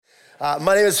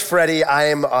My name is Freddie. I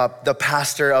am the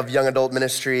pastor of young adult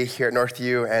ministry here at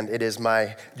Northview, and it is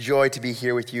my joy to be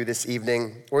here with you this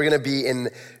evening. We're going to be in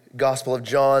Gospel of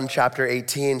John, chapter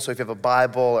 18, so if you have a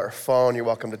Bible or a phone, you're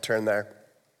welcome to turn there.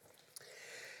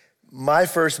 My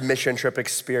first mission trip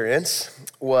experience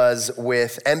was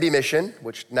with MB Mission,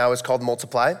 which now is called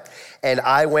Multiply, and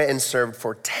I went and served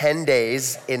for 10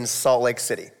 days in Salt Lake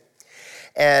City.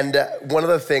 And one of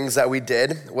the things that we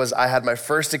did was I had my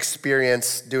first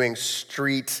experience doing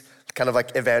street kind of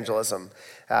like evangelism,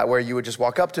 where you would just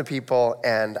walk up to people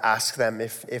and ask them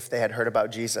if they had heard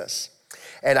about Jesus.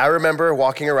 And I remember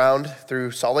walking around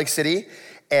through Salt Lake City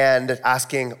and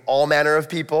asking all manner of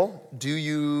people, do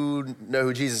you know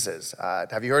who Jesus is?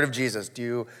 Have you heard of Jesus? Do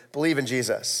you believe in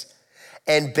Jesus?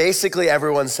 And basically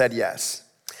everyone said yes.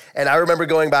 And I remember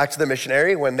going back to the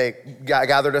missionary when they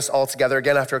gathered us all together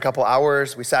again after a couple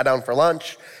hours. We sat down for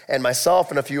lunch, and myself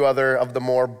and a few other of the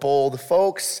more bold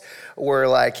folks were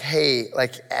like, hey,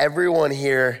 like everyone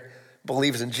here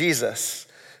believes in Jesus.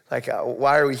 Like,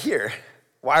 why are we here?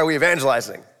 Why are we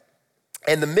evangelizing?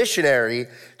 And the missionary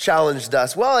challenged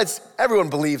us, well, it's everyone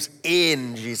believes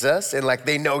in Jesus, and like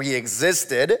they know he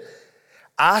existed.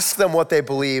 Ask them what they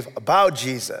believe about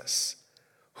Jesus.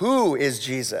 Who is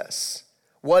Jesus?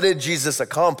 What did Jesus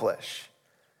accomplish?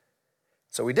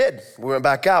 So we did. We went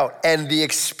back out, and the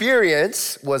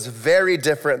experience was very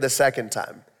different the second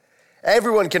time.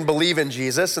 Everyone can believe in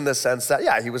Jesus in the sense that,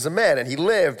 yeah, he was a man and he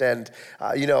lived, and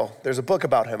there's a book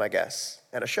about him, I guess,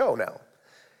 and a show now.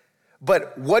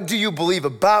 But what do you believe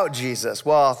about Jesus?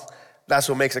 Well, that's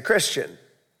what makes a Christian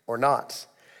or not.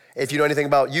 If you know anything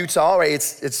about Utah, right,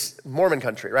 it's Mormon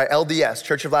country, right? LDS,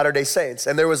 Church of Latter-day Saints,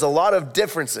 and there was a lot of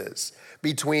differences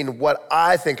between what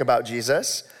I think about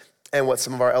Jesus and what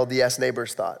some of our LDS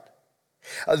neighbors thought.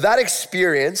 That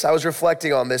experience I was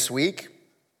reflecting on this week,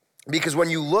 because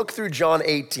when you look through John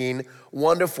 18,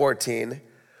 1 to 14,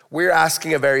 we're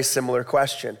asking a very similar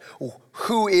question.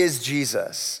 Who is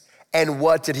Jesus and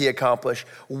what did he accomplish?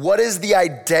 What is the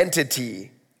identity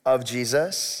of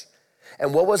Jesus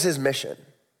and what was his mission?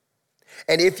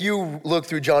 And if you look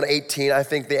through John 18, I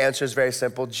think the answer is very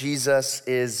simple. Jesus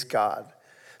is God.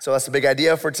 So that's the big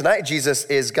idea for tonight. Jesus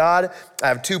is God. I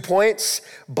have 2 points: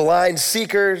 blind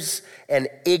seekers and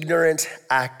ignorant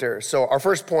actors. So our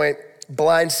first point,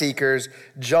 blind seekers,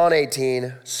 John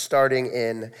 18, starting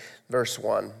in verse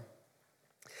 1.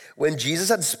 When Jesus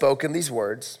had spoken these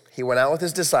words, he went out with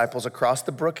his disciples across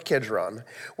the brook Kidron,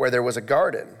 where there was a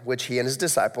garden, which he and his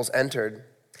disciples entered.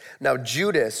 Now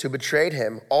Judas, who betrayed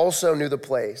him, also knew the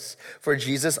place, for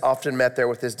Jesus often met there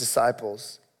with his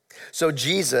disciples. So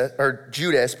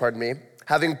Judas,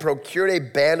 having procured a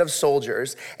band of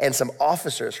soldiers and some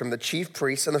officers from the chief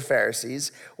priests and the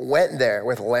Pharisees, went there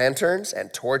with lanterns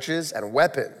and torches and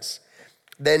weapons.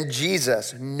 Then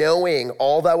Jesus, knowing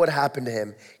all that would happen to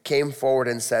him, came forward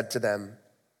and said to them,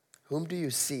 "Whom do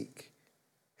you seek?"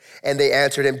 And they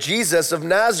answered him, "Jesus of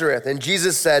Nazareth." And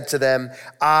Jesus said to them,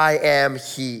 "I am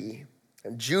he."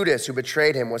 And Judas, who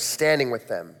betrayed him, was standing with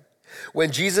them.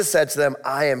 When Jesus said to them,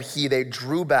 "I am he," they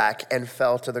drew back and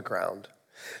fell to the ground.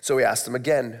 So he asked them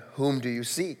again, "Whom do you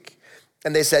seek?"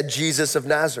 And they said, "Jesus of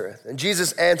Nazareth." And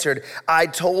Jesus answered, "I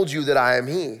told you that I am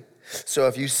he. So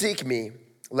if you seek me,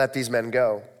 let these men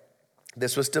go."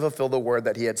 This was to fulfill the word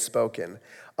that he had spoken.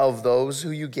 "Of those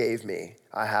who you gave me,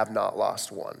 I have not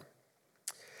lost one."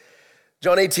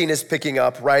 John 18 is picking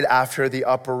up right after the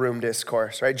upper room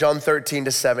discourse, right? John 13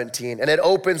 to 17. And it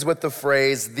opens with the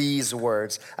phrase, "these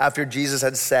words," after Jesus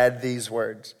had said these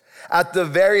words. At the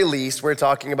very least, we're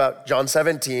talking about John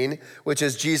 17, which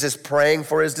is Jesus praying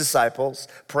for his disciples,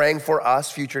 praying for us,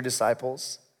 future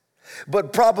disciples.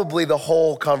 But probably the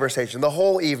whole conversation, the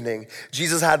whole evening,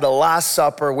 Jesus had the Last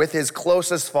Supper with his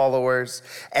closest followers.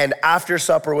 And after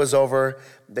supper was over,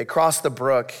 they crossed the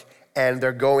brook and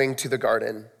they're going to the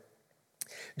garden.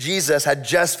 Jesus had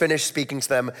just finished speaking to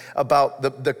them about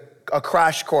a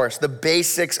crash course, the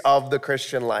basics of the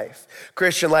Christian life.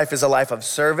 Christian life is a life of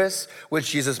service, which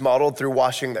Jesus modeled through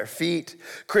washing their feet.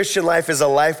 Christian life is a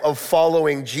life of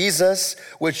following Jesus,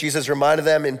 which Jesus reminded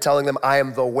them in telling them, "I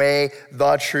am the way,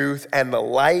 the truth, and the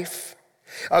life."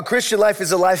 A Christian life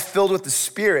is a life filled with the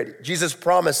Spirit. Jesus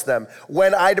promised them,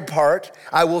 "When I depart,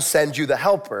 I will send you the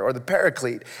helper," or the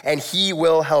paraclete, "and he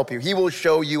will help you. He will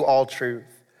show you all truth."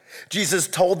 Jesus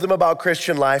told them about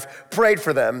Christian life, prayed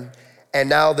for them, and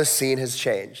now the scene has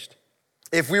changed.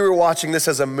 If we were watching this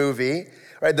as a movie,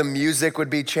 right, the music would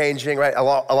be changing, right? A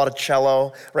lot of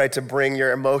cello, right, to bring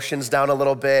your emotions down a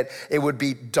little bit. It would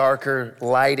be darker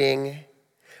lighting,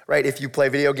 right? If you play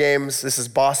video games, this is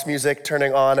boss music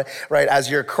turning on, right? As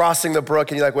you're crossing the brook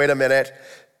and you're like, wait a minute,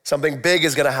 something big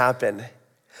is gonna happen.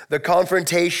 The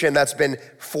confrontation that's been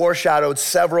foreshadowed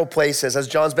several places as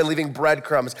John's been leaving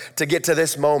breadcrumbs to get to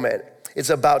this moment is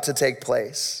about to take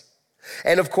place.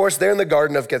 And of course, they're in the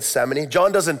Garden of Gethsemane.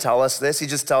 John doesn't tell us this. He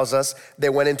just tells us they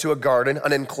went into a garden,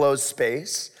 an enclosed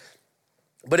space.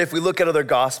 But if we look at other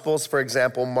gospels, for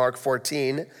example, Mark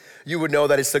 14, you would know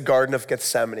that it's the Garden of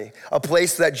Gethsemane, a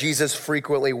place that Jesus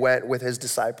frequently went with his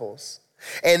disciples.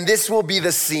 And this will be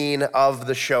the scene of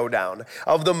the showdown,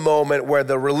 of the moment where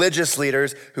the religious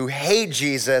leaders who hate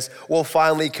Jesus will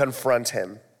finally confront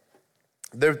him.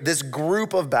 This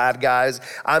group of bad guys,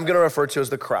 I'm gonna refer to as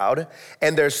the crowd,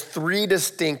 and there's three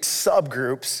distinct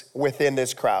subgroups within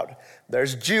this crowd.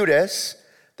 There's Judas,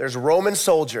 there's Roman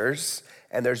soldiers,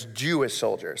 and there's Jewish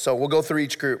soldiers. So we'll go through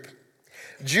each group.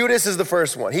 Judas is the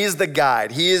first one. He is the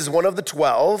guide. He is one of the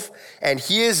 12, and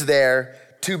he is there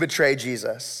to betray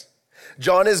Jesus.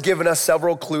 John has given us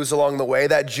several clues along the way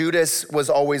that Judas was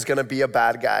always gonna be a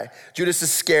bad guy. Judas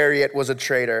Iscariot was a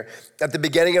traitor. At the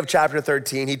beginning of chapter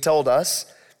 13, he told us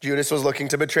Judas was looking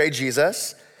to betray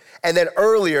Jesus. And then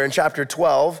earlier in chapter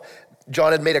 12,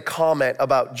 John had made a comment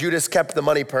about Judas kept the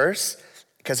money purse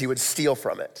because he would steal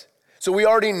from it. So we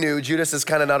already knew Judas is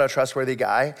kind of not a trustworthy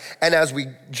guy. And as we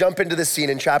jump into the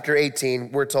scene in chapter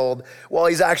 18, we're told, well,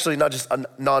 he's actually not just a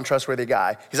non-trustworthy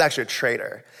guy. He's actually a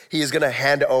traitor. He is going to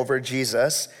hand over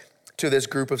Jesus to this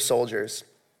group of soldiers.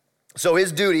 So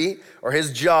his duty, or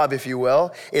his job, if you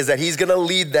will, is that he's going to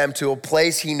lead them to a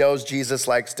place he knows Jesus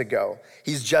likes to go.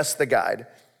 He's just the guide.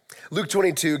 Luke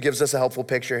 22 gives us a helpful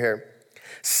picture here.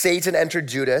 Satan entered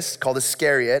Judas, called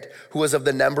Iscariot, who was of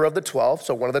the number of the 12,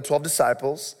 so one of the 12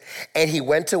 disciples, and he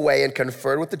went away and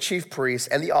conferred with the chief priests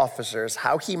and the officers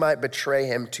how he might betray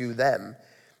him to them.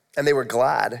 And they were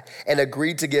glad and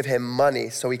agreed to give him money,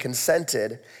 so he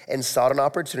consented and sought an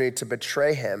opportunity to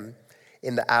betray him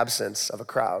in the absence of a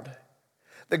crowd.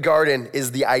 The garden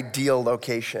is the ideal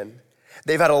location.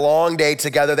 They've had a long day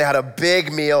together. They had a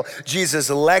big meal.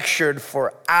 Jesus lectured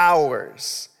for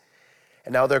hours.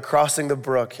 And now they're crossing the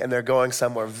brook and they're going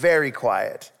somewhere very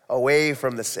quiet, away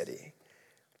from the city.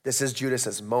 This is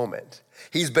Judas's moment.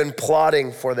 He's been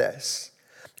plotting for this.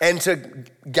 And to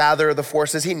gather the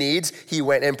forces he needs, he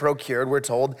went and procured, we're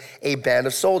told, a band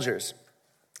of soldiers.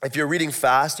 If you're reading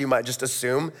fast, you might just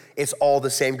assume it's all the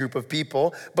same group of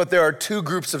people, but there are two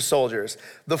groups of soldiers.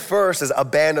 The first is a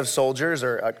band of soldiers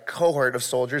or a cohort of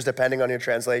soldiers, depending on your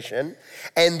translation.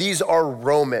 And these are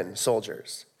Roman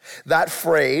soldiers. That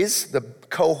phrase, the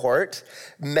cohort,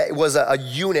 was a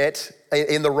unit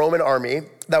in the Roman army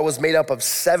that was made up of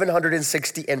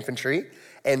 760 infantry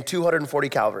and 240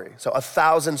 cavalry, so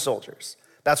 1,000 soldiers.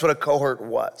 That's what a cohort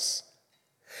was.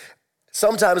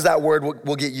 Sometimes that word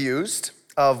will get used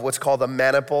of what's called a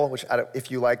maniple, which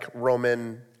if you like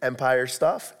Roman Empire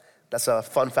stuff, that's a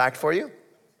fun fact for you.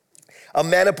 A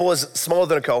maniple is smaller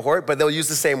than a cohort, but they'll use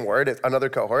the same word, another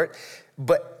cohort,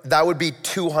 but that would be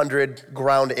 200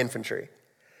 ground infantry.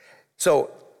 So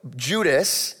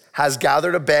Judas has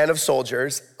gathered a band of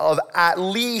soldiers of at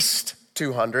least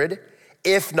 200,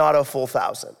 if not a full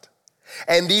 1,000.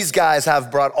 And these guys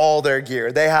have brought all their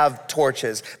gear. They have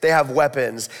torches, they have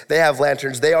weapons, they have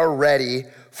lanterns. They are ready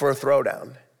for a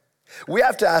throwdown. We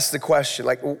have to ask the question,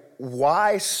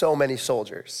 why so many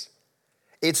soldiers?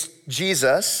 It's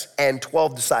Jesus and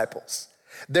 12 disciples.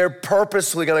 They're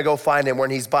purposely gonna go find him when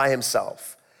he's by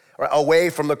himself, or away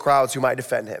from the crowds who might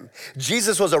defend him.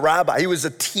 Jesus was a rabbi, he was a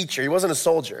teacher, he wasn't a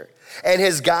soldier. And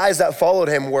his guys that followed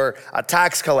him were a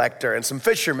tax collector and some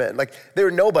fishermen, they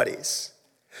were nobodies.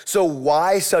 So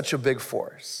why such a big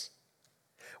force?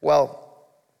 Well,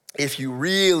 if you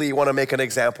really wanna make an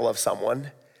example of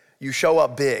someone, you show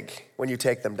up big when you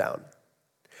take them down.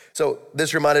 So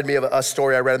this reminded me of a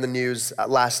story I read in the news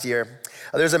last year.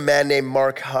 There's a man named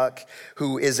Mark Huck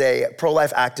who is a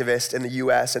pro-life activist in the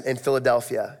US and in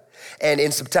Philadelphia. And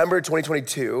in September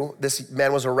 2022, this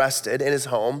man was arrested in his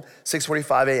home,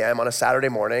 6:45 a.m. on a Saturday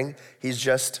morning. He's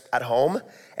just at home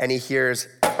and he hears,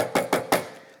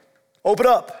 "Open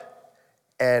up."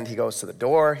 And he goes to the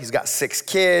door. He's got 6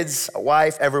 kids, a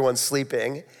wife, everyone's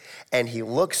sleeping. And he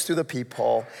looks through the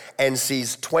peephole and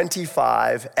sees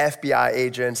 25 FBI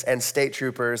agents and state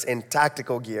troopers in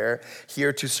tactical gear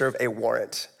here to serve a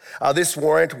warrant. This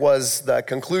warrant was the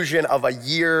conclusion of a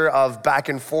year of back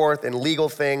and forth and legal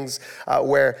things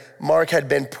where Mark had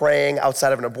been praying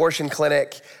outside of an abortion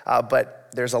clinic, but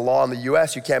there's a law in the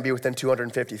US, you can't be within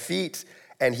 250 feet.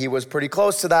 And he was pretty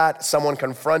close to that. Someone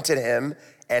confronted him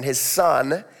and his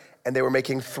son, and they were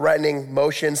making threatening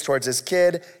motions towards his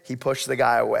kid. He pushed the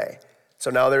guy away. So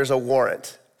now there's a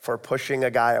warrant for pushing a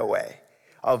guy away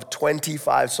of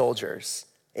 25 soldiers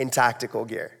in tactical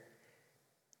gear.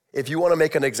 If you want to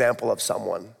make an example of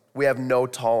someone, We have no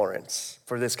tolerance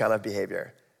for this kind of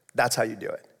behavior. That's how you do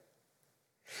it.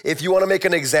 If you want to make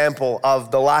an example of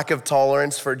the lack of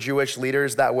tolerance for Jewish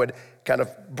leaders that would kind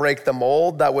of break the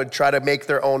mold, that would try to make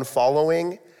their own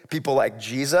following, people like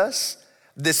Jesus,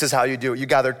 this is how you do it. You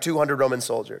gather 200 Roman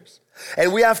soldiers.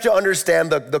 And we have to understand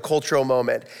the cultural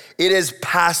moment. It is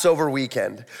Passover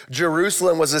weekend.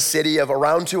 Jerusalem was a city of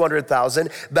around 200,000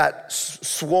 that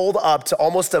swelled up to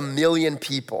almost 1 million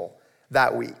people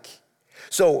that week.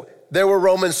 So there were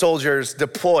Roman soldiers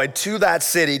deployed to that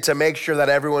city to make sure that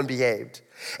everyone behaved.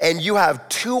 And you have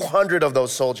 200 of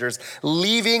those soldiers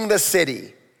leaving the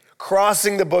city,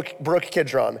 crossing the Brook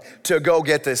Kidron to go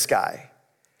get this guy.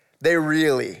 They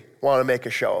really want to make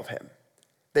a show of him.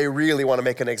 They really want to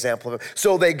make an example of him.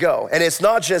 So they go. And it's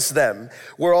not just them.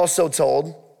 We're also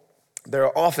told there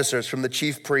are officers from the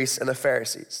chief priests and the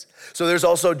Pharisees. So there's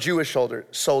also Jewish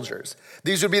soldiers.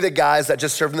 These would be the guys that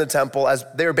just served in the temple as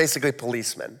they were basically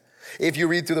policemen. If you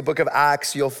read through the book of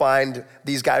Acts, you'll find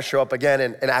these guys show up again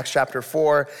in Acts chapter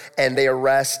 4, and they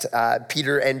arrest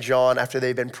Peter and John after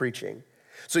they've been preaching.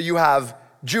 So you have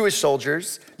Jewish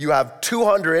soldiers, you have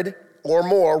 200 or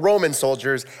more Roman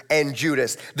soldiers, and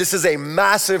Judas. This is a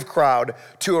massive crowd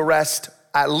to arrest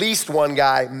at least one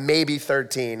guy, maybe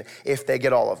 13 if they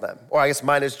get all of them. Or I guess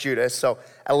minus Judas, so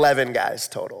 11 guys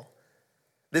total.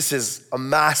 This is a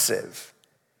massive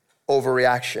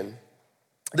overreaction.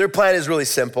 Their plan is really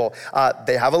simple.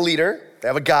 They have a leader, they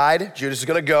have a guide. Judas is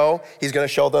gonna go, he's gonna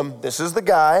show them, this is the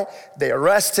guy. They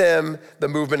arrest him, the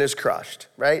movement is crushed,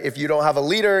 right? If you don't have a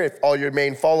leader, if all your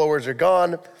main followers are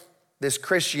gone, this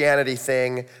Christianity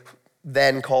thing,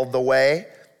 then called the way,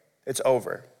 it's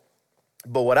over.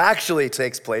 But what actually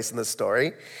takes place in the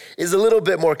story is a little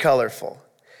bit more colorful,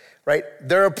 right?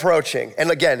 They're approaching, and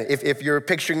again, if you're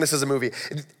picturing this as a movie,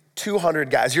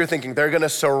 200 guys, you're thinking they're gonna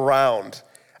surround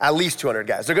at least 200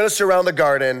 guys. They're gonna surround the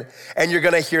garden, and you're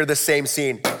gonna hear the same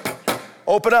scene.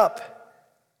 Open up.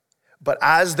 But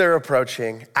as they're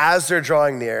approaching, as they're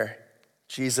drawing near,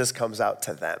 Jesus comes out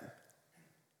to them.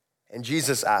 And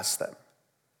Jesus asks them,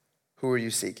 who are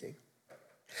you seeking?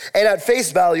 And at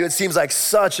face value, it seems like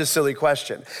such a silly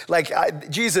question.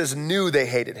 Jesus knew they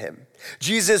hated him.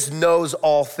 Jesus knows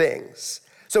all things.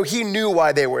 So he knew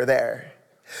why they were there.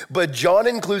 But John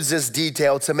includes this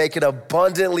detail to make it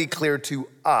abundantly clear to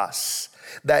us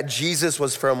that Jesus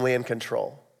was firmly in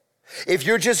control. If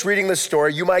you're just reading the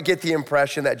story, you might get the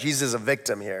impression that Jesus is a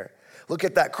victim here. Look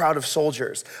at that crowd of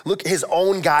soldiers. Look, his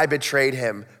own guy betrayed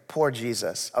him. Poor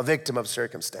Jesus, a victim of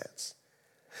circumstance.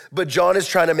 But John is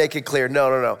trying to make it clear,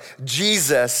 no.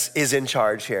 Jesus is in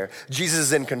charge here. Jesus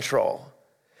is in control.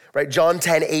 Right? John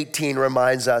 10:18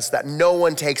 reminds us that no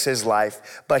one takes his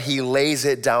life, but he lays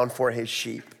it down for his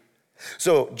sheep.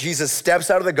 So Jesus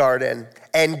steps out of the garden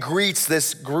and greets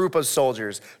this group of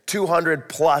soldiers, 200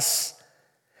 plus,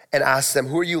 and asks them,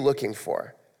 who are you looking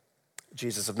for?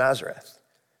 Jesus of Nazareth.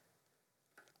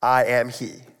 I am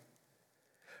he.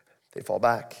 They fall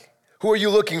back. Who are you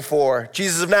looking for?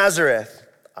 Jesus of Nazareth.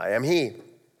 I am he.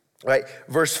 Right?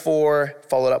 Verse 4,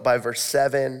 followed up by verse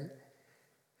 7.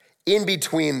 In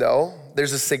between, though,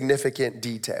 there's a significant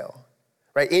detail,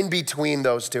 right? In between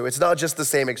those two, it's not just the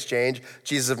same exchange.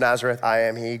 Jesus of Nazareth, I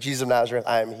am he. Jesus of Nazareth,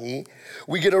 I am he.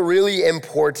 We get a really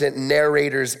important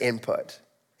narrator's input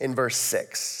in verse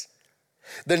 6.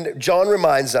 Then John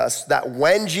reminds us that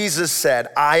when Jesus said,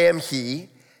 I am he,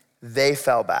 they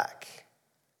fell back.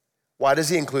 Why does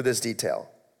he include this detail?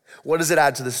 What does it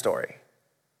add to the story?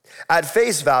 At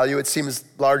face value, it seems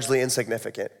largely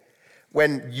insignificant.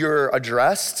 When you're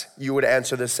addressed, you would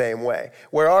answer the same way.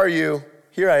 Where are you?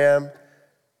 Here I am.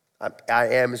 I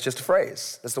am is just a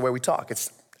phrase. That's the way we talk. It's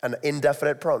an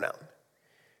indefinite pronoun.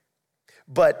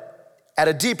 But at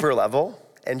a deeper level,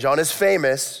 and John is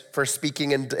famous for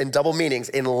speaking in double meanings,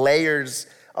 in layers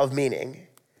of meaning,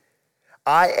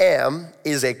 I am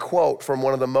is a quote from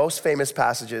one of the most famous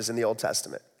passages in the Old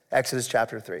Testament, Exodus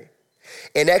chapter 3.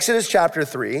 In Exodus chapter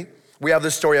 3, we have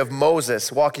the story of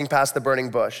Moses walking past the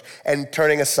burning bush and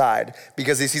turning aside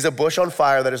because he sees a bush on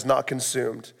fire that is not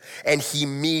consumed. And he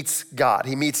meets God,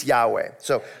 he meets Yahweh.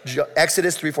 So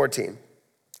Exodus 3:14,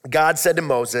 God said to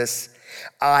Moses,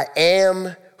 I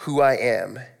am who I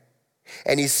am.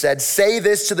 And he said, say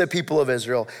this to the people of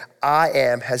Israel, I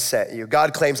am has sent you.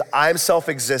 God claims I'm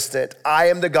self-existent. I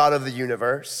am the God of the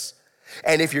universe.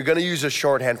 And if you're gonna use a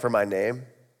shorthand for my name,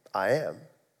 I am.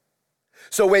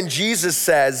 So when Jesus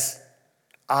says,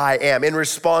 I am, in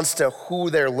response to who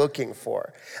they're looking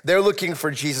for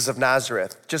Jesus of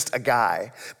Nazareth, just a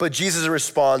guy. But Jesus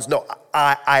responds, no,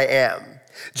 I am.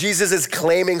 Jesus is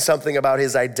claiming something about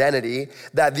his identity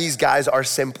that these guys are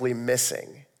simply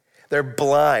missing. They're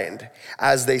blind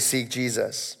as they seek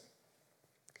Jesus.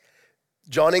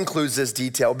 John includes this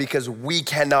detail because we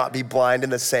cannot be blind in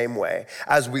the same way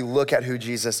as we look at who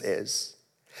Jesus is.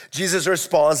 Jesus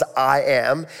responds, I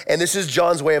am. And this is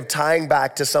John's way of tying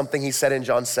back to something he said in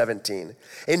John 17.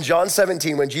 In John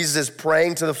 17, when Jesus is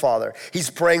praying to the Father,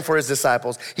 he's praying for his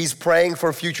disciples. He's praying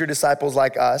for future disciples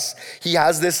like us. He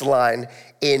has this line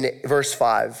in verse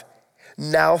 5.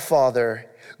 Now, Father,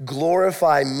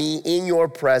 glorify me in your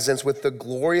presence with the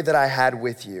glory that I had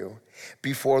with you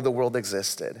before the world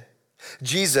existed.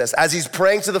 Jesus, as he's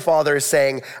praying to the Father, is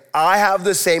saying, I have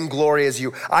the same glory as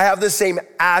you. I have the same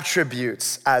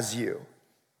attributes as you.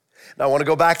 Now I want to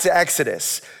go back to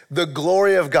Exodus. The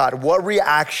glory of God, what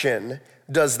reaction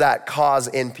does that cause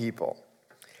in people?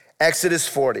 Exodus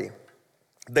 40,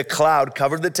 the cloud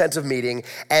covered the tent of meeting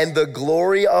and the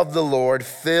glory of the Lord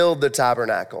filled the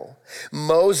tabernacle.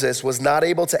 Moses was not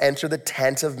able to enter the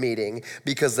tent of meeting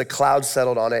because the cloud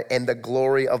settled on it and the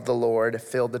glory of the Lord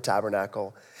filled the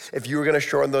tabernacle. If you were going to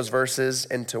shorten those verses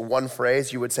into one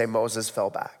phrase, you would say Moses fell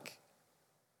back.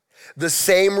 The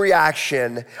same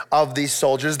reaction of these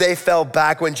soldiers, they fell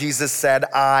back when Jesus said,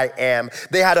 I am.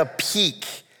 They had a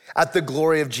peek at the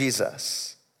glory of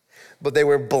Jesus, but they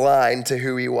were blind to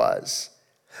who he was.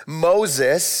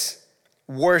 Moses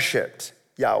worshiped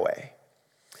Yahweh.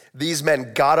 These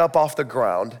men got up off the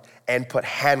ground and put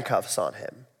handcuffs on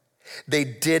him. They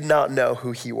did not know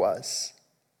who he was.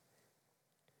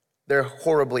 They're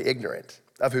horribly ignorant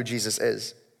of who Jesus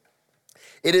is.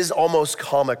 It is almost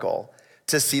comical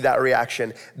to see that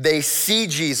reaction. They see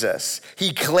Jesus.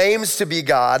 He claims to be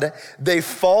God. They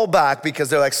fall back because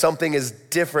they're like, something is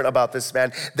different about this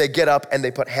man. They get up and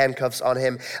they put handcuffs on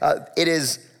him. It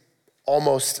is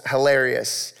almost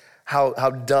hilarious how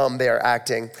dumb they are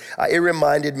acting. It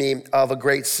reminded me of a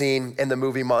great scene in the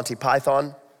movie Monty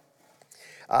Python,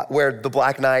 where the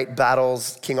Black Knight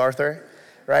battles King Arthur.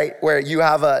 Right? Where you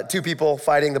have two people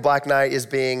fighting. The Black Knight is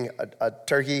being a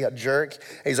turkey, a jerk.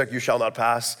 And he's like, you shall not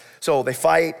pass. So they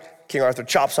fight. King Arthur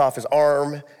chops off his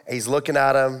arm. And he's looking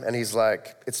at him and he's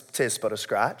like, it's tis but a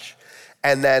scratch.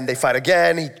 And then they fight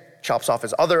again. He chops off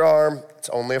his other arm. It's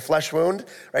only a flesh wound,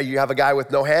 right? You have a guy with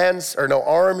no hands or no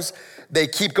arms. They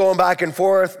keep going back and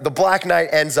forth. The Black Knight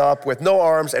ends up with no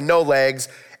arms and no legs.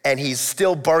 And he's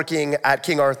still barking at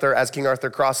King Arthur as King Arthur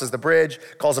crosses the bridge,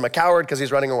 calls him a coward because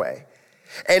he's running away.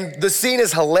 And the scene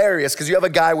is hilarious because you have a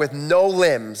guy with no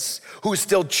limbs who's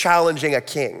still challenging a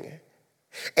king.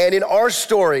 And in our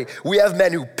story, we have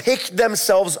men who picked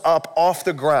themselves up off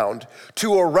the ground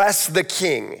to arrest the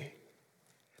king.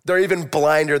 They're even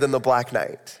blinder than the Black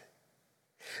Knight.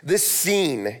 This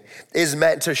scene is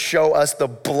meant to show us the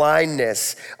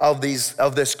blindness of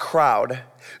this crowd.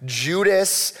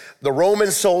 Judas, the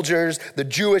Roman soldiers, the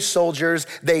Jewish soldiers,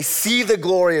 they see the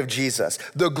glory of Jesus,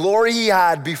 the glory he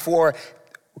had before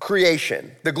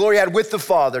creation, the glory he had with the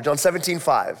Father, John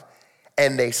 17:5,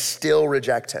 and they still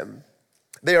reject him.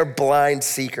 They are blind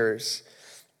seekers.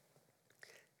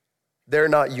 They're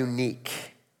not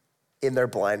unique in their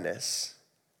blindness.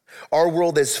 Our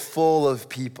world is full of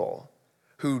people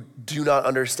who do not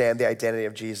understand the identity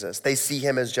of Jesus. They see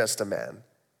him as just a man.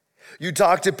 You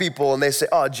talk to people and they say,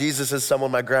 oh, Jesus is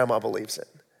someone my grandma believes in.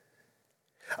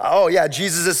 Oh yeah,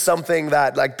 Jesus is something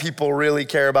that like people really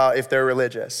care about if they're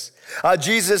religious.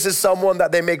 Jesus is someone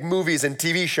that they make movies and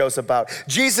TV shows about.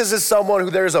 Jesus is someone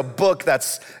who there's a book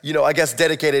that's, I guess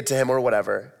dedicated to him or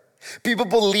whatever. People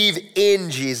believe in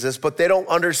Jesus, but they don't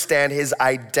understand his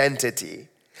identity.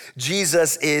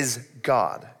 Jesus is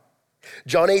God.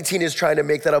 John 18 is trying to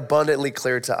make that abundantly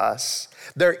clear to us.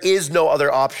 There is no other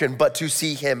option but to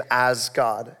see him as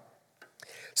God.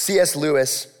 C.S.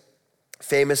 Lewis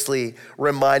famously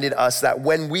reminded us that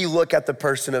when we look at the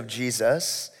person of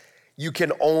Jesus, you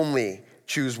can only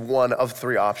choose one of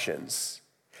three options.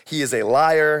 He is a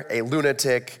liar, a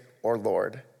lunatic, or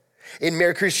Lord. In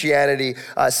Mere Christianity,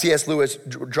 C.S. Lewis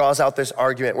draws out this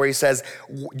argument where he says,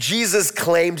 Jesus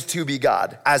claimed to be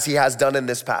God, as he has done in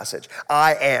this passage.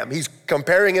 I am. He's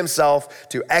comparing himself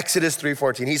to Exodus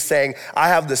 3:14. He's saying, I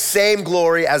have the same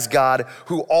glory as God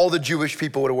who all the Jewish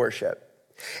people would worship.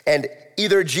 And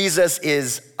either Jesus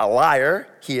is a liar,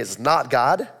 he is not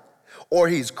God, or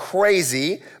he's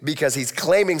crazy because he's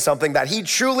claiming something that he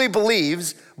truly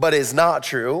believes but is not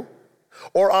true.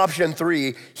 Or option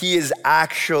 3, he is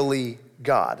actually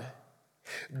God.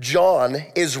 John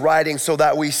is writing so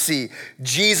that we see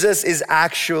Jesus is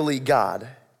actually God.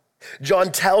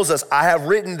 John tells us, I have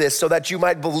written this so that you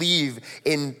might believe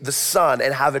in the Son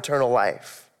and have eternal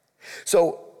life.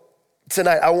 So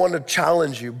tonight, I want to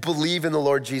challenge you, believe in the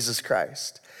Lord Jesus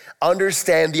Christ.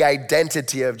 Understand the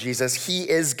identity of Jesus. He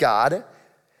is God,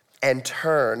 and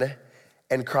turn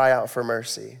and cry out for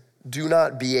mercy. Do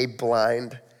not be a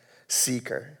blind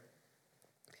seeker.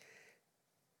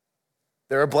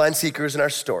 There are blind seekers in our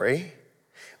story,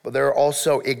 but there are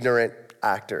also ignorant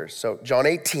actors. So John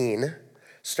 18,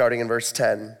 starting in verse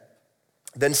 10.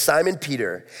 Then Simon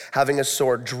Peter, having a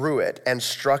sword, drew it and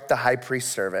struck the high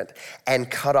priest's servant and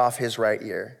cut off his right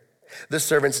ear. The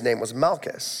servant's name was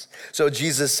Malchus. So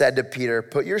Jesus said to Peter,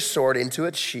 put your sword into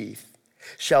its sheath.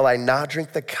 Shall I not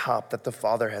drink the cup that the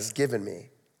Father has given me?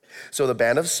 So the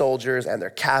band of soldiers and their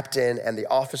captain and the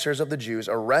officers of the Jews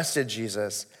arrested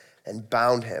Jesus and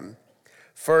bound him.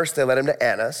 First, they led him to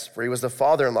Annas, for he was the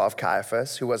father-in-law of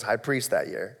Caiaphas, who was high priest that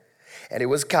year. And it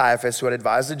was Caiaphas who had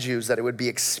advised the Jews that it would be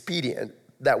expedient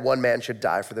that one man should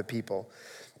die for the people.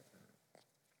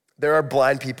 There are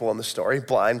blind people in the story,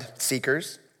 blind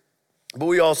seekers, but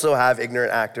we also have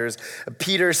ignorant actors.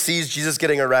 Peter sees Jesus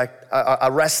getting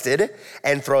arrested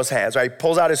and throws hands, right? He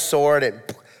pulls out his sword and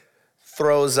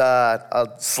throws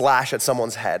a slash at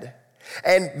someone's head.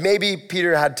 And maybe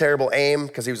Peter had terrible aim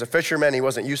because he was a fisherman. He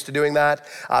wasn't used to doing that.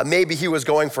 Maybe he was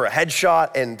going for a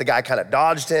headshot and the guy kind of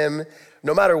dodged him.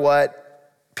 No matter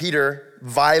what, Peter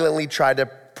violently tried to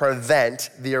prevent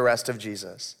the arrest of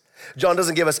Jesus. John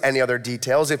doesn't give us any other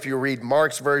details. If you read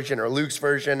Mark's version or Luke's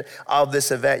version of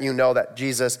this event, you know that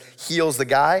Jesus heals the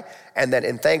guy, and then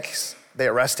in thanks, they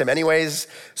arrest him anyways.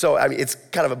 So, I mean, it's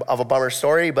kind of a bummer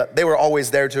story, but they were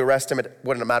always there to arrest him. It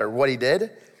wouldn't matter what he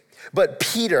did. But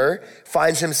Peter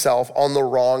finds himself on the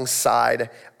wrong side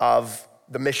of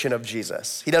the mission of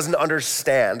Jesus. He doesn't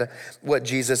understand what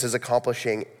Jesus is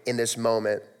accomplishing in this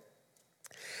moment.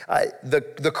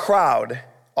 The crowd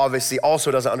obviously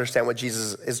also doesn't understand what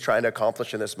Jesus is trying to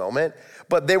accomplish in this moment,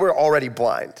 but they were already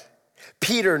blind.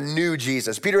 Peter knew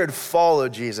Jesus. Peter had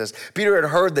followed Jesus. Peter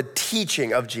had heard the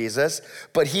teaching of Jesus,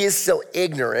 but he is still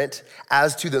ignorant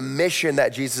as to the mission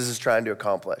that Jesus is trying to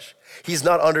accomplish. He's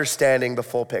not understanding the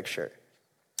full picture.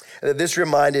 This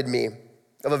reminded me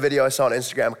of a video I saw on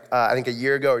Instagram, I think a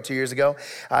year ago or 2 years ago.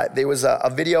 There was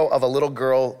a video of a little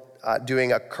girl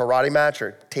doing a karate match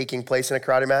or taking place in a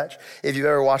karate match. If you've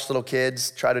ever watched little kids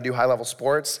try to do high-level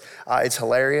sports, it's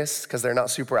hilarious because they're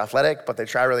not super athletic, but they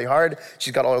try really hard.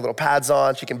 She's got all her little pads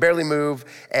on. She can barely move,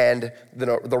 and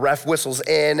the ref whistles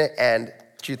in, and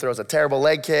she throws a terrible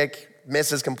leg kick,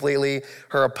 misses completely.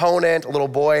 Her opponent, a little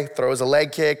boy, throws a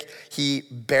leg kick. He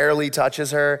barely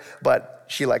touches her, but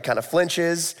she kind of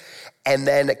flinches. And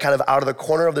then kind of out of the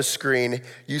corner of the screen,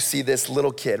 you see this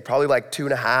little kid, probably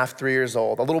 2.5, 3 years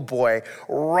old, a little boy,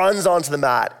 runs onto the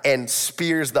mat and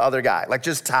spears the other guy,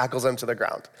 just tackles him to the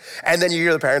ground. And then you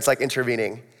hear the parents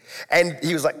intervening. And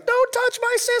he was like, don't touch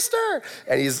my sister.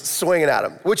 And he's swinging at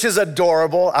him, which is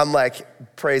adorable. I'm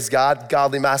like, praise God,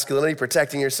 godly masculinity,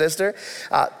 protecting your sister.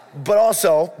 But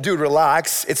also, dude,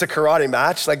 relax. It's a karate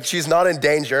match. She's not in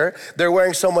danger. They're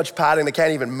wearing so much padding they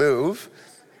can't even move.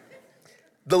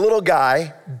 The little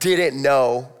guy didn't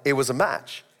know it was a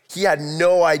match. He had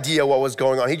no idea what was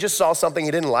going on. He just saw something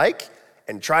he didn't like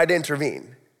and tried to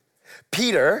intervene.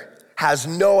 Peter has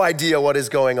no idea what is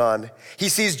going on. He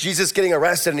sees Jesus getting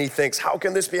arrested and he thinks, how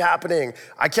can this be happening?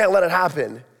 I can't let it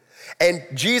happen. And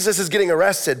Jesus is getting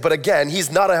arrested, but again,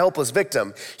 he's not a helpless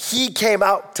victim. He came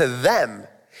out to them.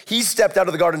 He stepped out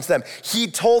of the garden to them. He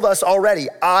told us already,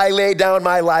 I lay down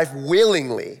my life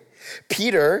willingly.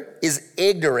 Peter is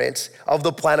ignorant of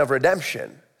the plan of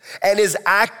redemption and is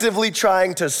actively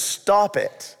trying to stop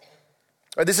it.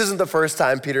 This isn't the first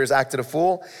time Peter has acted a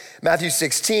fool. Matthew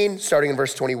 16, starting in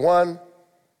verse 21,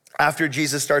 after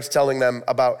Jesus starts telling them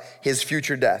about his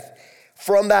future death.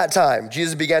 From that time,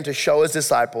 Jesus began to show his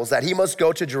disciples that he must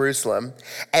go to Jerusalem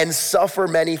and suffer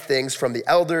many things from the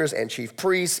elders and chief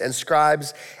priests and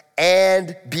scribes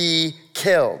and be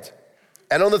killed,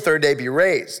 and on the third day be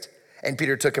raised. And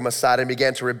Peter took him aside and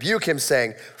began to rebuke him,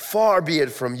 saying, far be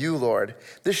it from you, Lord,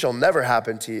 this shall never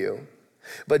happen to you.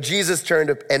 But Jesus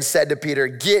turned and said to Peter,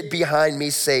 get behind me,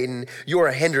 Satan. You are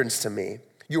a hindrance to me.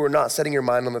 You are not setting your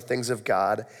mind on the things of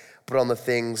God, but on the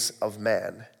things of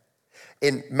man.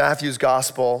 In Matthew's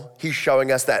gospel, he's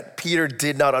showing us that Peter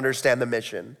did not understand the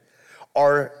mission.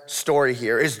 Our story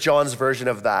here is John's version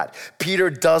of that.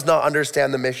 Peter does not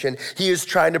understand the mission. He is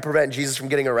trying to prevent Jesus from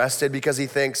getting arrested because he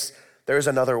thinks there's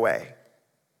another way.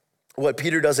 What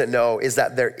Peter doesn't know is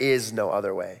that there is no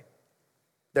other way.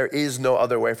 There is no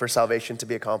other way for salvation to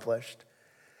be accomplished.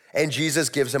 And Jesus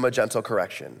gives him a gentle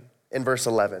correction in verse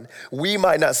 11. We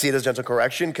might not see it as gentle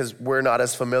correction because we're not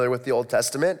as familiar with the Old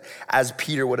Testament as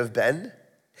Peter would have been.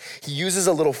 He uses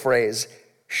a little phrase,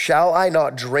 shall I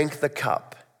not drink the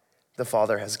cup the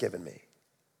Father has given me?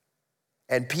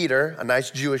 And Peter, a nice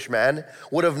Jewish man,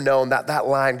 would have known that that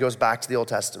line goes back to the Old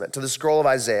Testament, to the scroll of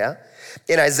Isaiah.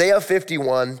 In Isaiah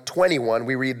 51:21,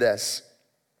 we read this.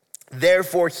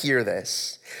 Therefore hear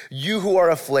this, you who are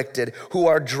afflicted, who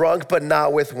are drunk but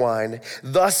not with wine.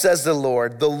 Thus says the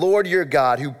Lord your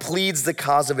God, who pleads the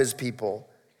cause of his people.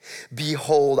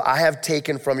 Behold, I have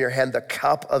taken from your hand the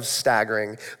cup of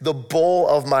staggering, the bowl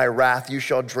of my wrath you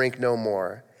shall drink no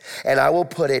more. And I will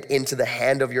put it into the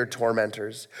hand of your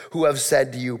tormentors, who have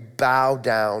said to you, bow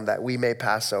down that we may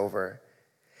pass over.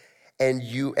 And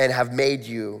have made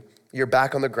you your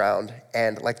back on the ground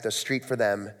and like the street for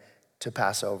them to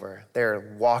pass over.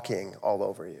 They're walking all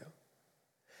over you.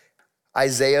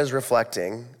 Isaiah is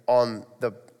reflecting on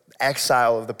the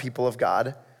exile of the people of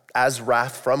God as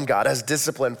wrath from God, as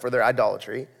discipline for their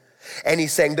idolatry. And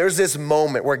he's saying there's this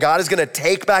moment where God is gonna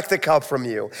take back the cup from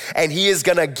you, and he is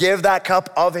gonna give that cup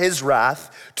of his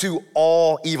wrath to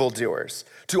all evildoers,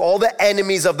 to all the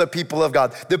enemies of the people of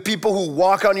God, the people who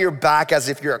walk on your back as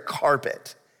if you're a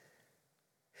carpet.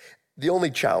 The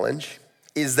only challenge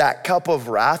is that cup of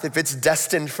wrath, if it's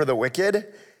destined for the wicked,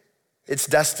 it's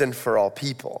destined for all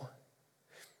people,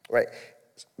 right?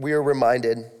 We are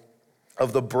reminded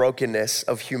of the brokenness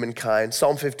of humankind.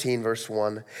 Psalm 15, verse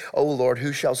 1, O Lord,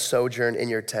 who shall sojourn in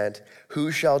your tent?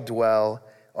 Who shall dwell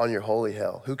on your holy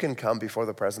hill? Who can come before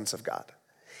the presence of God?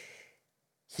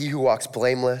 He who walks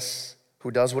blameless,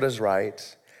 who does what is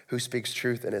right, who speaks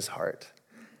truth in his heart.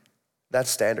 That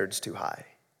standard's too high.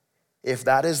 If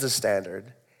that is the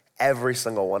standard, every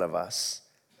single one of us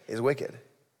is wicked.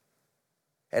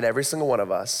 And every single one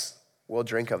of us will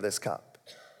drink of this cup.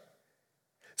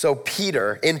 So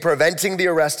Peter, in preventing the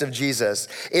arrest of Jesus,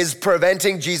 is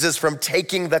preventing Jesus from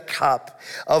taking the cup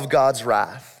of God's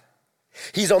wrath.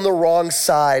 He's on the wrong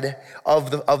side of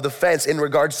the fence in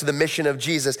regards to the mission of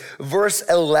Jesus. Verse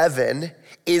 11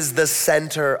 is the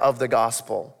center of the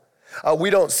gospel.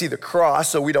 We don't see the cross,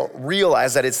 so we don't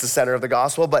realize that it's the center of the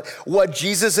gospel. But what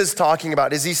Jesus is talking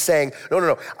about is he's saying,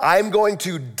 no, I'm going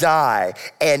to die,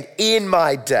 and in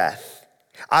my death,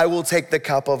 I will take the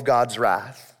cup of God's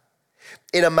wrath.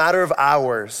 In a matter of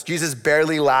hours, Jesus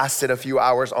barely lasted a few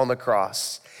hours on the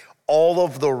cross. All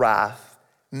of the wrath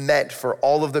meant for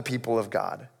all of the people of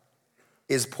God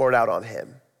is poured out on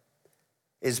him,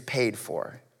 is paid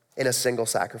for in a single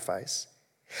sacrifice.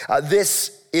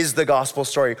 This is the gospel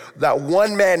story, that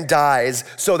one man dies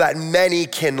so that many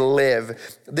can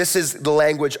live. This is the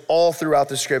language all throughout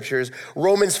the scriptures.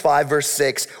 Romans 5 verse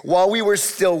 6, while we were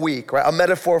still weak, right? A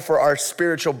metaphor for our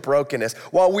spiritual brokenness.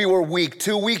 While we were weak,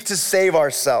 too weak to save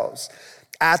ourselves,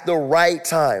 at the right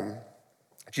time,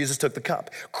 Jesus took the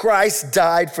cup. Christ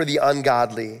died for the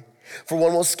ungodly. For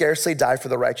one will scarcely die for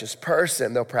the righteous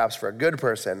person, though perhaps for a good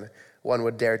person, one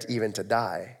would dare even to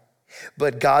die.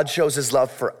 But God shows his love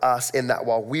for us in that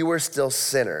while we were still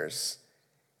sinners,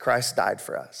 Christ died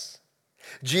for us.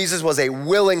 Jesus was a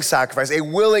willing sacrifice, a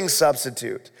willing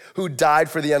substitute who died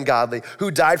for the ungodly, who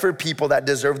died for people that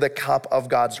deserve the cup of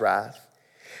God's wrath.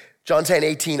 John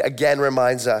 10:18 again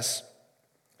reminds us,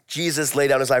 Jesus laid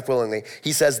down his life willingly.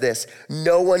 He says this,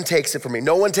 no one takes it from me.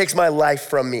 No one takes my life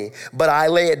from me, but I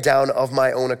lay it down of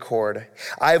my own accord.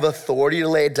 I have authority to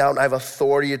lay it down. I have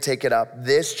authority to take it up.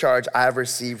 This charge I have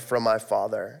received from my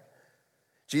Father.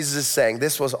 Jesus is saying,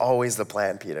 this was always the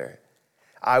plan, Peter.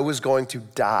 I was going to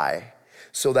die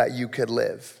so that you could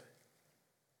live.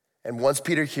 And once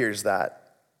Peter hears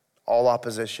that, all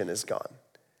opposition is gone.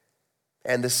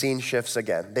 And the scene shifts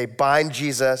again. They bind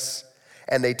Jesus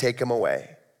and they take him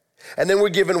away. And then we're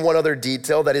given one other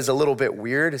detail that is a little bit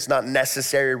weird. It's not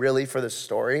necessary really for the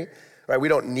story, right? We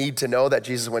don't need to know that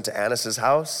Jesus went to Annas'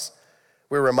 house.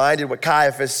 We're reminded what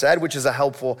Caiaphas said, which is a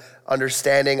helpful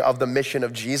understanding of the mission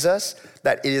of Jesus,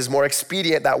 that it is more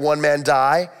expedient that one man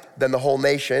die than the whole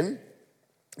nation.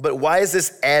 But why is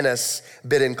this Annas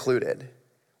bit included?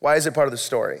 Why is it part of the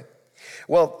story?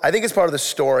 Well, I think it's part of the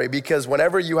story because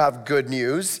whenever you have good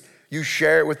news, you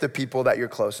share it with the people that you're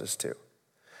closest to.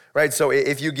 Right, so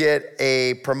if you get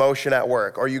a promotion at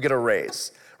work or you get a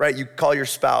raise, right, you call your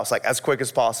spouse like as quick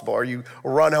as possible, or you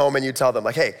run home and you tell them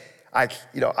like, hey, I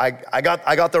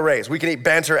got the raise. We can eat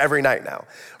banter every night now,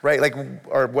 right? Like,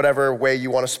 or whatever way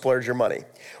you want to splurge your money,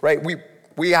 right?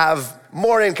 We have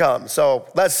more income, so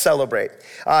let's celebrate.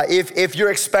 If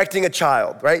you're expecting a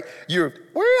child, right? We're having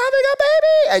a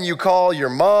baby, and you call your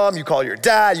mom, you call your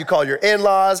dad, you call your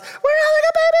in-laws, we're having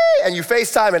a baby, and you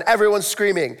FaceTime and everyone's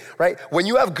screaming, right? When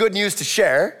you have good news to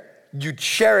share, you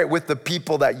share it with the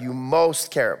people that you most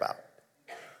care about.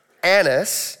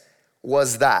 Annas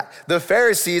was that. The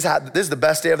Pharisees this is the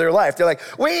best day of their life. They're like,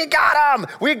 we got him.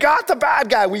 We got the bad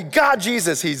guy. We got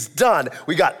Jesus. He's done.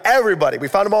 We got everybody. We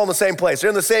found them all in the same place. They're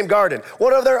in the same garden.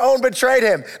 One of their own betrayed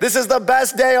him. This is the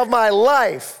best day of my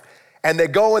life. And they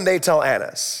go and they tell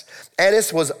Annas.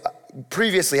 Annas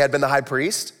previously had been the high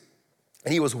priest.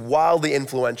 and he was wildly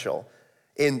influential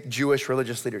in Jewish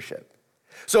religious leadership.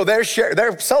 So they're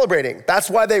celebrating. That's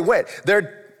why they went.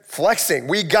 They're flexing.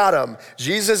 We got him.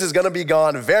 Jesus is going to be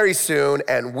gone very soon,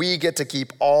 and we get to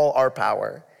keep all our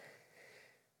power.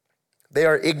 They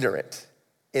are ignorant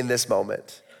in this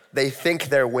moment. They think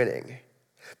they're winning.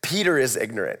 Peter is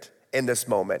ignorant in this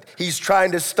moment. He's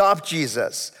trying to stop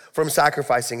Jesus from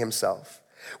sacrificing himself.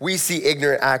 We see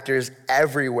ignorant actors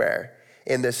everywhere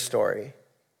in this story.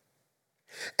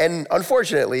 And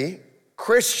unfortunately,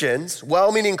 Christians,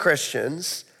 well-meaning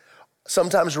Christians,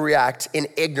 sometimes react in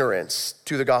ignorance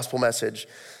to the gospel message.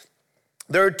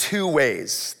 There are two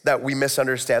ways that we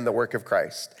misunderstand the work of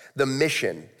Christ, the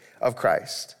mission of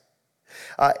Christ.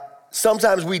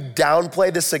 Sometimes we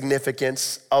downplay the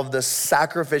significance of the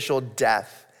sacrificial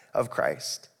death of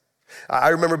Christ. I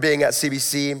remember being at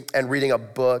CBC and reading a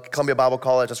book, Columbia Bible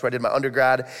College, that's where I did my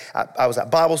undergrad. I was at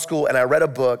Bible school and I read a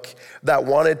book that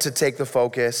wanted to take the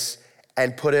focus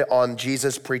and put it on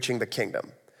Jesus preaching the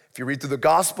kingdom. If you read through the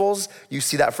Gospels, you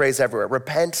see that phrase everywhere.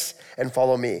 Repent and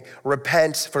follow me.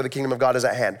 Repent, for the kingdom of God is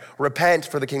at hand. Repent,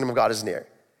 for the kingdom of God is near.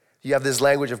 You have this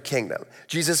language of kingdom.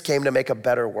 Jesus came to make a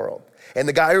better world. And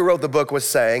the guy who wrote the book was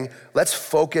saying, let's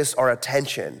focus our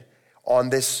attention on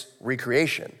this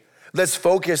recreation. Let's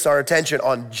focus our attention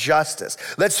on justice.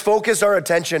 Let's focus our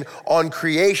attention on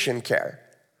creation care.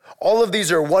 All of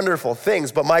these are wonderful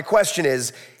things, but my question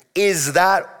is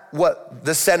that what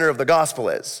the center of the gospel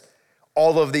is?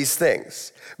 All of these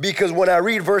things. Because when I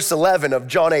read verse 11 of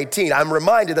John 18, I'm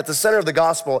reminded that the center of the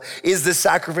gospel is the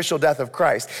sacrificial death of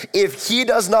Christ. If he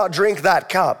does not drink that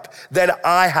cup, then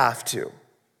I have to.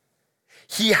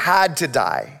 He had to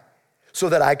die so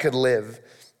that I could live.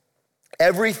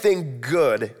 Everything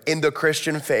good in the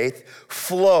Christian faith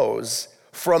flows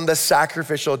from the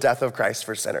sacrificial death of Christ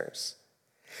for sinners.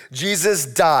 Jesus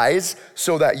dies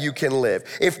so that you can live.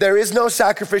 If there is no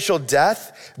sacrificial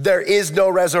death, there is no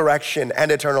resurrection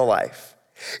and eternal life.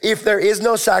 If there is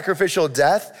no sacrificial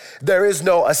death, there is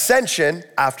no ascension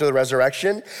after the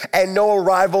resurrection and no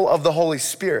arrival of the Holy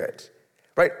Spirit,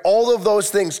 right? All of those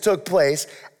things took place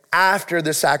after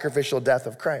the sacrificial death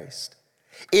of Christ.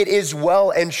 It is well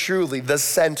and truly the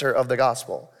center of the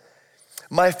gospel.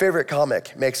 My favorite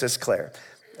comic makes this clear.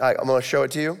 I'm gonna show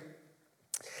it to you.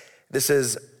 This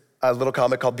is a little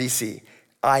comic called BC.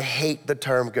 I hate the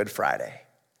term Good Friday.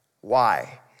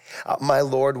 Why? My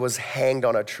Lord was hanged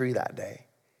on a tree that day.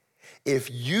 If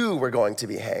you were going to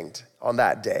be hanged on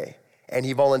that day and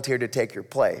he volunteered to take your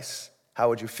place, how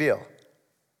would you feel?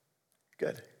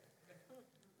 Good.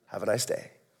 Have a nice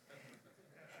day.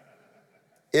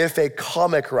 If a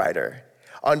comic writer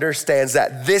understands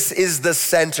that this is the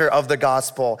center of the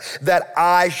gospel, that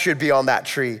I should be on that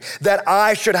tree, that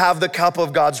I should have the cup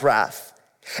of God's wrath,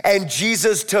 and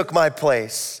Jesus took my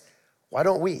place, why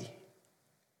don't we?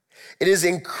 It is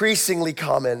increasingly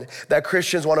common that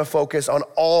Christians want to focus on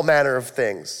all manner of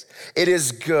things. It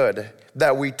is good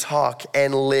that we talk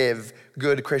and live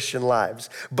good Christian lives,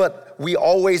 but we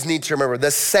always need to remember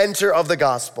the center of the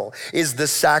gospel is the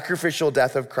sacrificial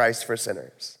death of Christ for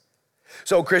sinners.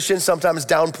 So Christians sometimes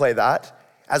downplay that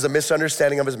as a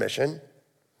misunderstanding of his mission.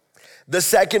 The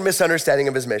second misunderstanding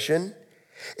of his mission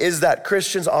is that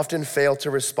Christians often fail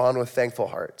to respond with thankful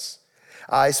hearts.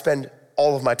 I spend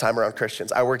all of my time around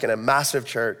Christians. I work in a massive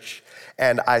church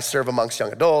and I serve amongst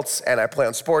young adults and I play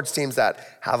on sports teams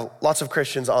that have lots of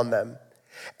Christians on them.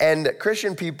 And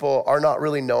Christian people are not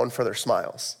really known for their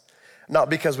smiles. Not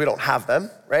because we don't have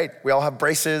them, right? We all have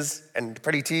braces and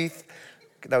pretty teeth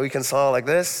that we can smile like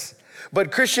this.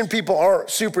 But Christian people aren't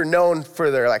super known for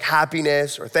their like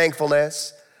happiness or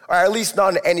thankfulness, or at least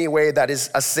not in any way that is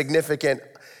a significantly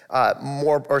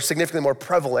more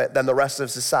prevalent than the rest of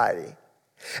society.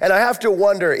 And I have to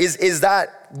wonder, is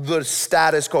that the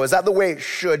status quo? Is that the way it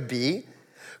should be?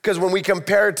 Because when we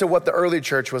compare it to what the early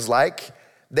church was like,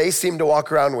 they seem to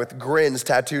walk around with grins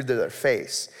tattooed to their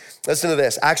face. Listen to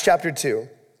this, Acts chapter 2.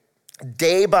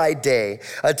 Day by day,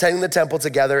 attending the temple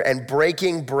together and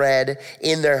breaking bread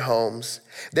in their homes,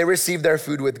 they received their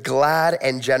food with glad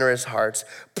and generous hearts,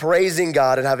 praising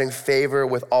God and having favor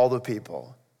with all the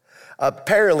people.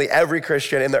 Apparently, every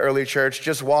Christian in the early church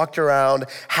just walked around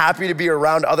happy to be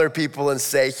around other people and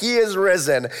say, he is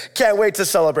risen. Can't wait to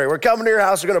celebrate. We're coming to your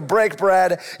house. We're going to break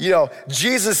bread.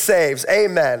 Jesus saves.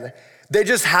 Amen. They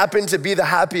just happen to be the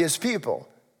happiest people.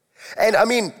 And I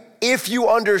mean, if you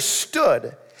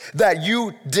understood that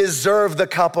you deserve the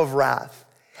cup of wrath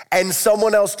and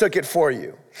someone else took it for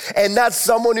you, and that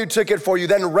someone who took it for you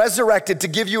then resurrected to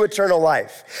give you eternal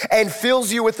life and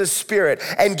fills you with the Spirit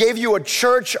and gave you a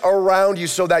church around you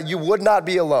so that you would not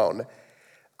be alone,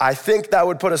 I think that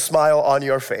would put a smile on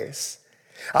your face.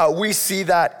 We see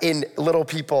that in little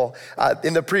people.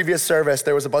 In the previous service,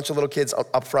 there was a bunch of little kids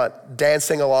up front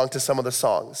dancing along to some of the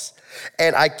songs.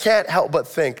 And I can't help but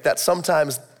think that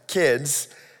sometimes kids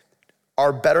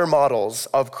are better models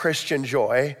of Christian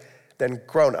joy than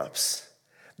grown-ups.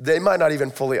 They might not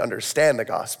even fully understand the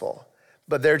gospel,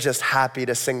 but they're just happy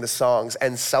to sing the songs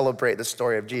and celebrate the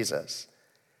story of Jesus.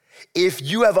 If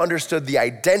you have understood the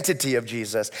identity of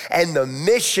Jesus and the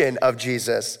mission of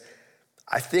Jesus,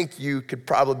 I think you could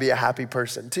probably be a happy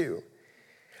person too.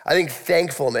 I think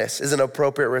thankfulness is an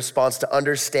appropriate response to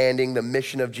understanding the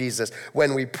mission of Jesus.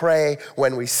 When we pray,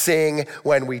 when we sing,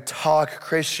 when we talk,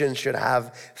 Christians should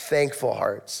have thankful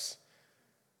hearts.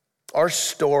 Our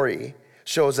story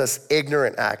shows us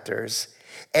ignorant actors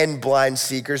and blind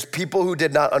seekers, people who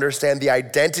did not understand the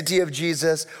identity of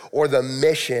Jesus or the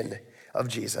mission of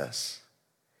Jesus.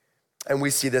 And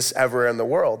we see this everywhere in the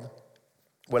world.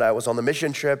 When I was on the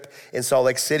mission trip in Salt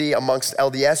Lake City amongst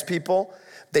LDS people,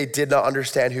 they did not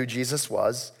understand who Jesus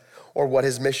was or what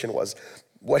his mission was,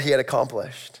 what he had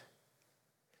accomplished.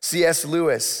 C.S.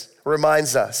 Lewis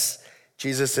reminds us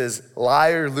Jesus is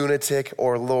liar, lunatic,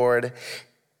 or Lord.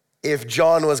 If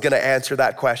John was going to answer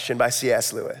that question by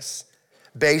C.S. Lewis,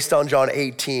 based on John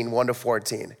 18,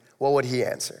 1-14, what would he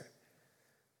answer?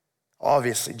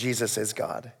 Obviously, Jesus is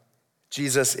God.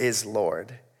 Jesus is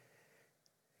Lord.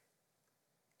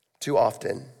 Too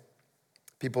often,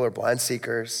 people are blind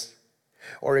seekers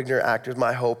or ignorant actors.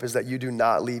 My hope is that you do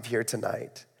not leave here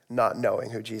tonight not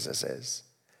knowing who Jesus is.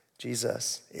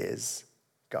 Jesus is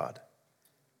God.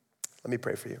 Let me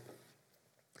pray for you.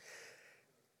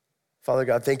 Father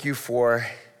God, thank you for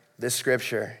this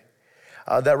scripture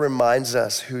that reminds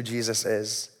us who Jesus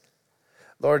is.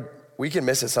 Lord, we can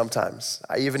miss it sometimes.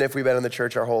 Even if we've been in the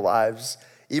church our whole lives,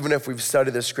 even if we've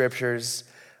studied the scriptures,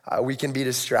 we can be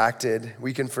distracted,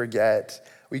 we can forget,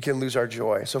 we can lose our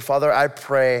joy. So Father, I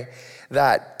pray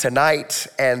that tonight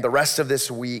and the rest of this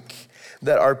week,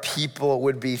 that our people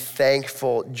would be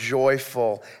thankful,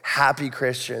 joyful, happy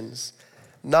Christians,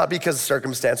 not because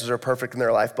circumstances are perfect in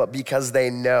their life, but because they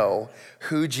know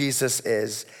who Jesus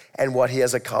is and what he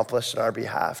has accomplished on our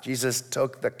behalf. Jesus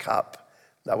took the cup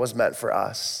that was meant for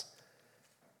us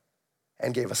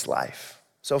and gave us life.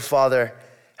 So Father,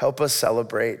 help us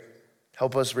celebrate,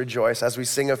 help us rejoice as we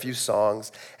sing a few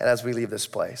songs and as we leave this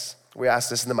place. We ask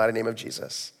this in the mighty name of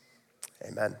Jesus.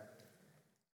 Amen.